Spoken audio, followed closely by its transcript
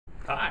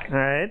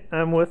right,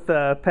 I'm with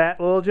Pat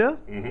Lilja,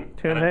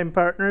 Tunheim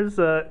Partners,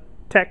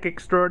 tech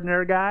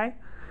extraordinaire guy.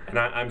 And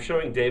I'm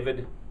showing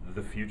David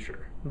the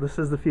future. This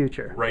is the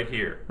future. Right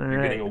here. All You're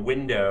right. getting a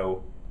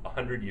window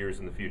 100 years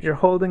in the future. You're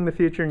holding the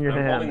future in your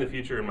hand. I'm holding the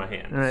future in my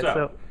hand. All right,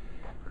 so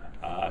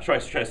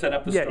should I set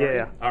up the story?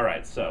 Yeah. All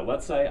right, so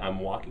let's say I'm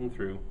walking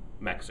through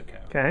Mexico.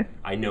 Okay.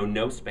 I know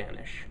no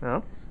Spanish.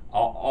 Oh.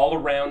 All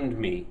around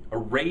me,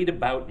 arrayed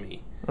about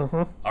me,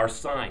 are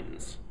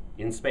signs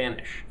in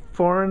Spanish.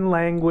 Foreign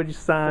language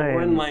signs.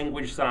 Foreign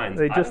language signs.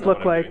 They just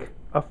look like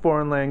a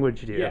foreign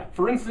language to you. Yeah.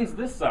 For instance,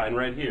 this sign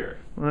right here.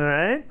 All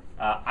right.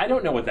 I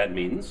don't know what that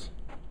means.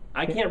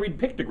 I can't read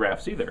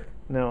pictographs either.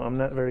 No, I'm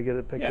not very good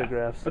at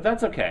pictographs. Yeah, but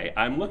that's okay.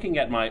 I'm looking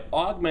at my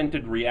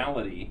augmented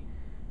reality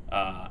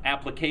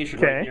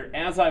application right here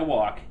as I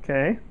walk.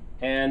 Okay.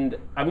 And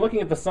I'm looking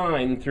at the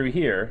sign through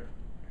here.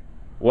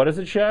 What does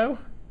it show?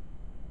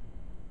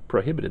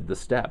 Prohibited the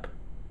step.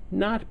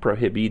 Not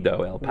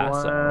prohibido El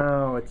Paso.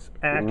 Wow, it's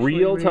actually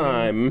real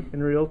time.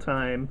 In real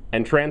time.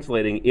 And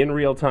translating in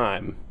real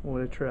time.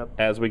 What a trip.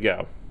 As we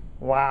go.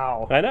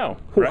 Wow. I know.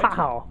 Right?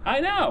 Wow. I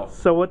know.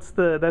 So that's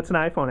an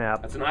iPhone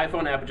app. That's an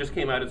iPhone app. It just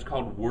came out. It's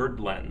called Word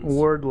Lens.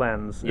 Word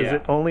Lens. Yeah. Is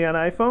it only on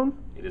iPhone?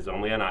 It is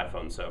only on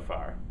iPhone so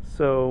far.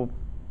 So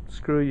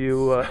screw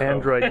you,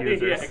 Android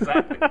users. Yeah,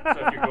 exactly.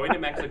 So if you're going to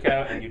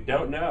Mexico and you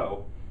don't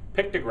know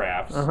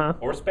pictographs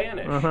or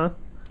Spanish,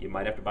 you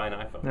might have to buy an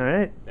iPhone. All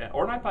right. Yeah,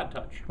 or an iPod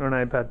Touch. Or an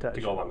iPod Touch.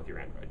 To go along with your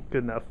Android.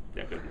 Good enough.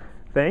 Yeah, good enough.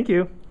 Thank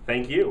you.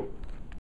 Thank you.